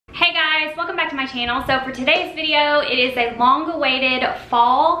my channel. So for today's video, it is a long-awaited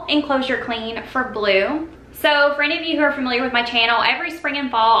fall enclosure clean for Blue. So for any of you who are familiar with my channel, every spring and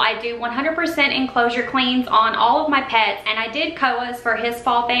fall I do 100% enclosure cleans on all of my pets, and I did Koa's for his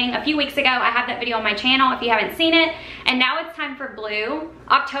fall thing a few weeks ago. I have that video on my channel if you haven't seen it. And now it's time for Blue.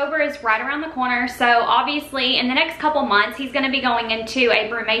 October is right around the corner, so obviously in the next couple months he's going to be going into a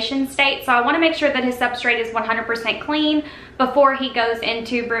brumation state, so I want to make sure that his substrate is 100% clean before he goes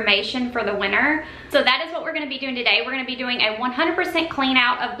into brumation for the winter. So that is what we're going to be doing today. We're going to be doing a 100% clean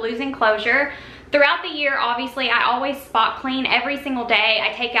out of Blue's enclosure. Throughout the year, obviously, I always spot clean every single day.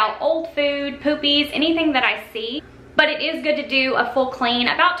 I take out old food, poopies, anything that I see. But it is good to do a full clean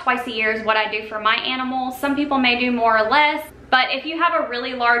about twice a year is what I do for my animals. Some people may do more or less. But if you have a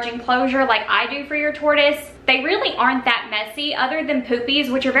really large enclosure like I do for your tortoise, they really aren't that messy other than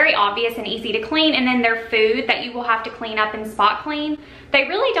poopies, which are very obvious and easy to clean, and then their food that you will have to clean up and spot clean. They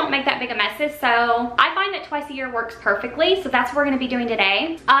really don't make that big of messes, so I find that twice a year works perfectly, so that's what we're gonna be doing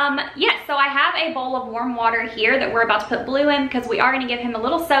today. Yes, so I have a bowl of warm water here that we're about to put Blue in because we are gonna give him a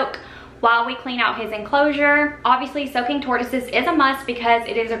little soak while we clean out his enclosure. Obviously, soaking tortoises is a must because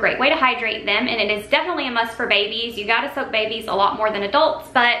it is a great way to hydrate them, and it is definitely a must for babies. You gotta soak babies a lot more than adults,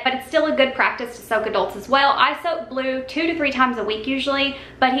 but it's still a good practice to soak adults as well. I soak Blue 2 to 3 times a week usually,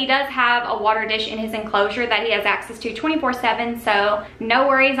 but he does have a water dish in his enclosure that he has access to 24/7, so no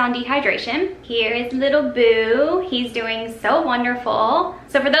worries on dehydration. Here is little Boo. He's doing so wonderful.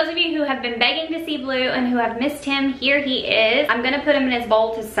 So for those of you who have been begging to see Blue and who have missed him, here he is. I'm gonna put him in his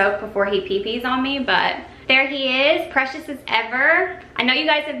bowl to soak before he pee-pees on me, but there he is, precious as ever. I know you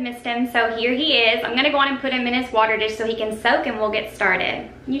guys have missed him, so here he is. I'm gonna go on and put him in his water dish so he can soak, and we'll get started.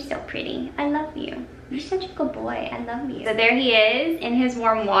 You're so pretty. I love you. You're such a good boy. I love you. So there he is in his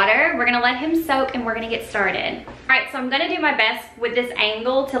warm water. We're gonna let him soak and we're gonna get started. All right, so I'm gonna do my best with this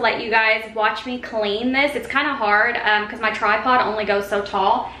angle to let you guys watch me clean this. It's kind of hard because my tripod only goes so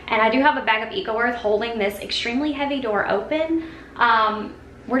tall, and I do have a bag of Eco Earth holding this extremely heavy door open.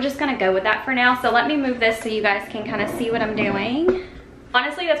 We're just gonna go with that for now. So let me move this so you guys can kind of see what I'm doing.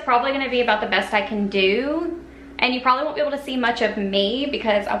 Honestly, that's probably gonna be about the best I can do. And you probably won't be able to see much of me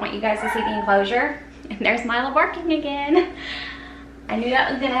because I want you guys to see the enclosure. And there's Milo barking again. I knew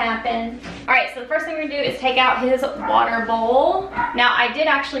that was gonna happen. All right, so the first thing we're gonna do is take out his water bowl. Now, I did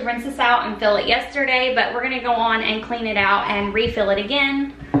actually rinse this out and fill it yesterday, but we're gonna go on and clean it out and refill it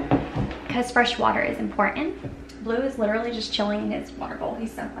again because fresh water is important. Blue is literally just chilling in his water bowl.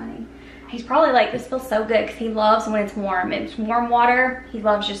 He's so funny. He's probably like, this feels so good because he loves when it's warm. It's warm water. He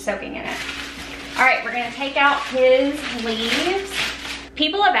loves just soaking in it. All right, we're gonna take out his leaves.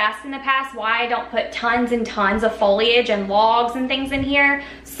 People have asked in the past why I don't put tons and tons of foliage and logs and things in here.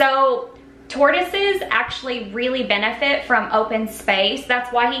 So tortoises actually really benefit from open space. That's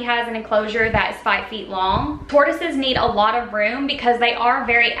why he has an enclosure that is 5 feet long. Tortoises need a lot of room because they are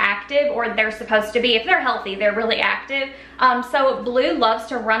very active, or they're supposed to be. If they're healthy, they're really active. So Blue loves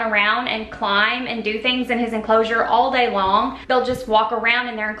to run around and climb and do things in his enclosure all day long. They'll just walk around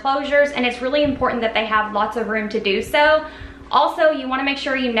in their enclosures, and it's really important that they have lots of room to do so. Also, you want to make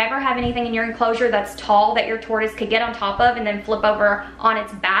sure you never have anything in your enclosure that's tall that your tortoise could get on top of and then flip over on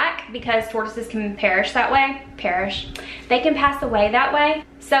its back, because tortoises can perish that way. They can pass away that way.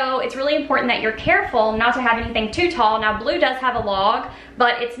 So it's really important that you're careful not to have anything too tall. Now, Blue does have a log,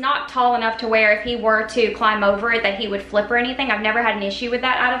 but it's not tall enough to where if he were to climb over it that he would flip or anything. I've never had an issue with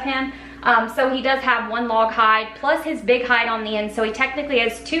that out of him. So he does have one log hide plus his big hide on the end. So he technically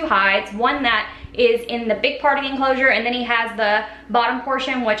has 2 hides, one that is in the big part of the enclosure, and then he has the bottom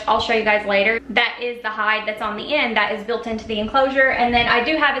portion, which I'll show you guys later. That is the hide that's on the end that is built into the enclosure. And then I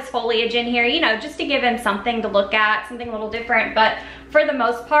do have his foliage in here, you know, just to give him something to look at, something a little different. But for the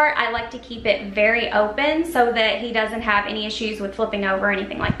most part, I like to keep it very open so that he doesn't have any issues with flipping over or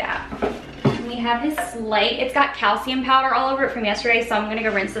anything like that. And we have his slate. It's got calcium powder all over it from yesterday, so I'm gonna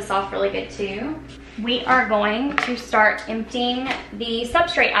go rinse this off really good too. We are going to start emptying the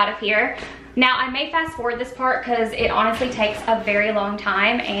substrate out of here. Now, I may fast forward this part because it honestly takes a very long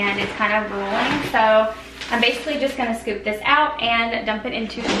time and it's kind of grueling. So I'm basically just gonna scoop this out and dump it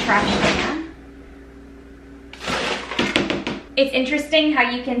into the trash can. It's interesting how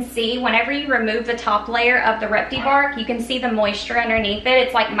you can see whenever you remove the top layer of the Repti bark, you can see the moisture underneath it.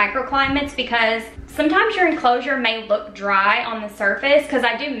 It's like microclimates, because sometimes your enclosure may look dry on the surface, because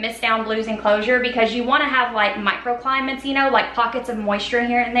I do mist down Blue's enclosure because you want to have like microclimates, you know, like pockets of moisture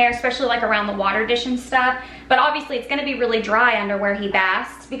here and there, especially like around the water dish and stuff. But obviously it's going to be really dry under where he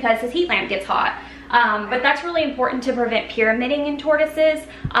basks because his heat lamp gets hot. But that's really important to prevent pyramiding in tortoises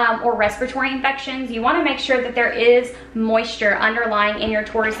or respiratory infections. You want to make sure that there is moisture underlying in your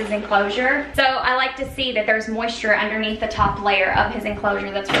tortoise's enclosure. So I like to see that there's moisture underneath the top layer of his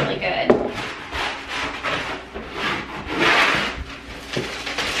enclosure. That's really good.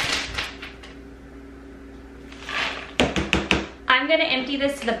 I'm gonna empty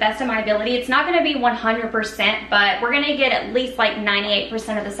this to the best of my ability. It's not gonna be 100%, but we're gonna get at least like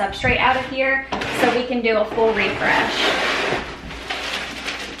 98% of the substrate out of here so we can do a full refresh.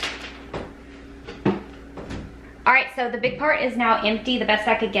 All right, so the big part is now empty, the best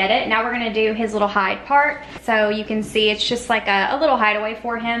I could get it. Now we're gonna do his little hide part. So you can see it's just like a little hideaway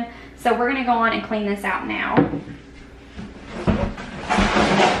for him. So we're gonna go on and clean this out now.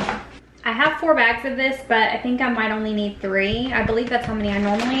 I have 4 bags of this, but I think I might only need 3. I believe that's how many I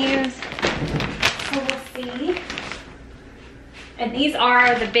normally use. So we'll see. And these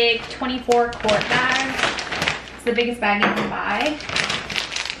are the big 24 quart bags. It's the biggest bag you can buy.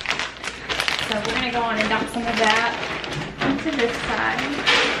 So we're gonna go on and dump some of that into this side.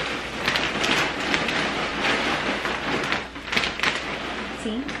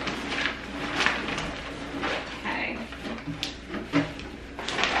 See?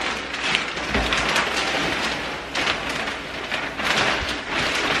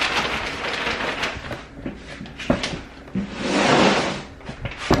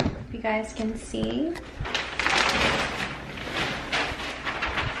 You guys can see.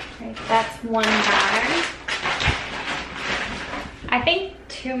 Right, that's 1 bag. I think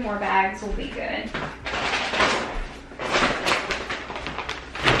 2 more bags will be good.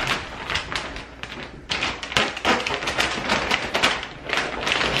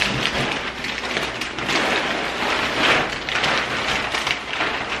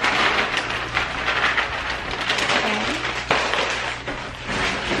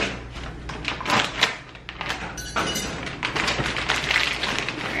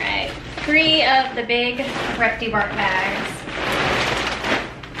 Of the big Repti-Bark bags.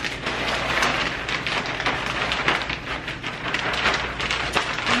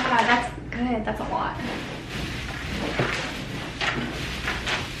 Ah, that's good. That's a lot.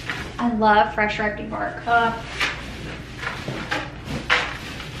 I love fresh Repti-Bark.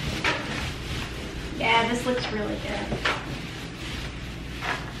 Yeah, this looks really good.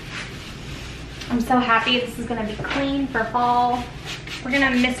 I'm so happy this is going to be clean for fall. We're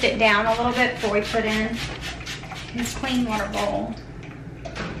gonna mist it down a little bit before we put in his clean water bowl.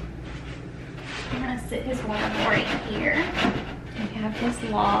 I'm gonna sit his water bowl right here. We have his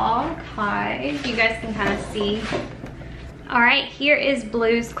log hide. You guys can kind of see. All right, here is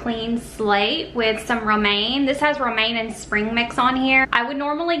Blue's clean slate with some romaine. This has romaine and spring mix on here. I would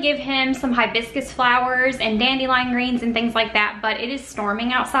normally give him some hibiscus flowers and dandelion greens and things like that, but it is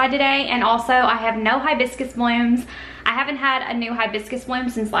storming outside today. And also I have no hibiscus blooms. I haven't had a new hibiscus bloom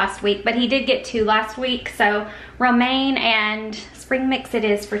since last week, but he did get 2 last week. So romaine and spring mix it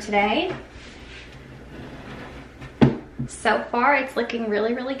is for today. So far it's looking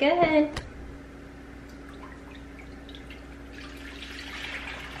really, really good.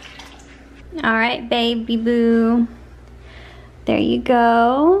 All right, baby boo. There you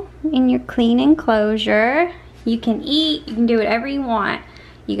go in your clean enclosure. You can eat, you can do whatever you want.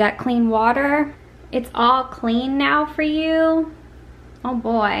 You got clean water. It's all clean now for you. Oh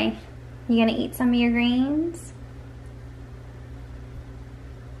boy. You gonna eat some of your greens?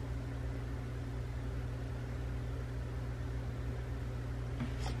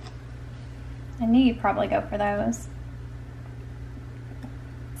 I knew you'd probably go for those.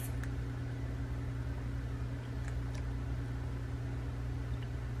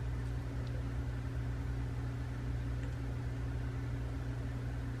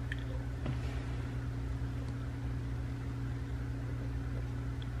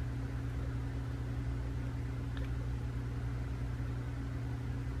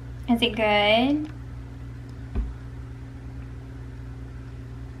 Is it good?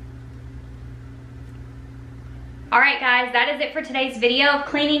 Alright guys, that is it for today's video of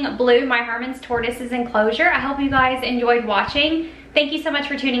cleaning Blue, my Hermann's Tortoise's enclosure. I hope you guys enjoyed watching. Thank you so much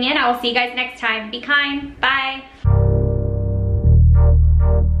for tuning in. I will see you guys next time. Be kind. Bye.